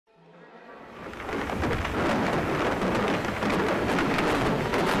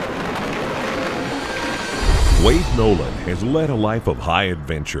Wade Nolan has led a life of high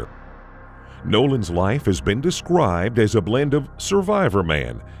adventure. Nolan's life has been described as a blend of Survivor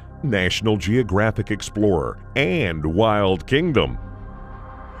Man, National Geographic Explorer, and Wild Kingdom.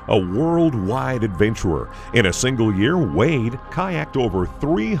 A worldwide adventurer, in a single year, Wade kayaked over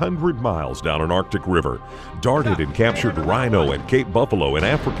 300 miles down an Arctic river, darted and captured rhino at Cape Buffalo in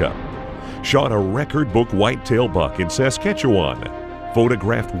Africa, shot a record-book whitetail buck in Saskatchewan,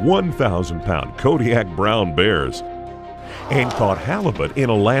 photographed 1,000-pound Kodiak brown bears, and caught halibut in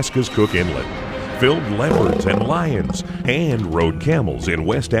Alaska's Cook Inlet, filmed leopards and lions, and rode camels in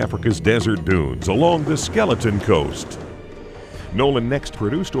West Africa's desert dunes along the Skeleton Coast. Nolan next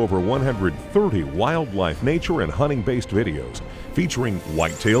produced over 130 wildlife, nature, and hunting-based videos featuring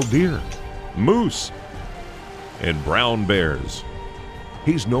white-tailed deer, moose, and brown bears.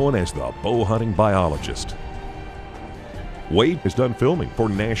 He's known as the bow hunting biologist. Wade has done filming for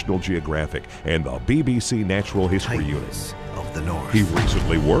National Geographic and the BBC Natural History Unit of the North. He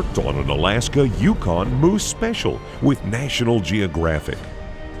recently worked on an Alaska Yukon moose special with National Geographic.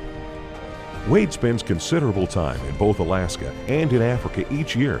 Wade spends considerable time in both Alaska and in Africa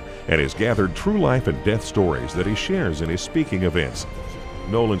each year and has gathered true life and death stories that he shares in his speaking events.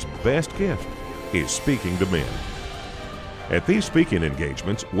 Nolan's best gift is speaking to men. At these speaking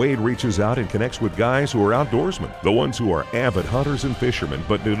engagements, Wade reaches out and connects with guys who are outdoorsmen, the ones who are avid hunters and fishermen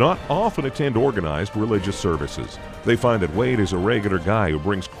but do not often attend organized religious services. They find that Wade is a regular guy who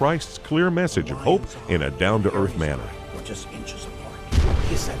brings Christ's clear message of hope in a down-to-earth manner. We're just inches apart.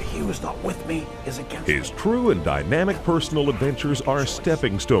 He said he was not with me, is against me. His true and dynamic personal adventures are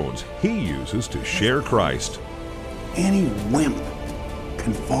stepping stones he uses to share Christ. Any wimp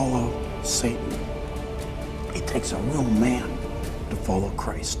can follow Satan. It takes a real man to follow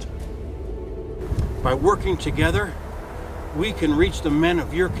Christ. By working together, we can reach the men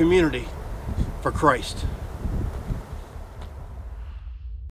of your community for Christ.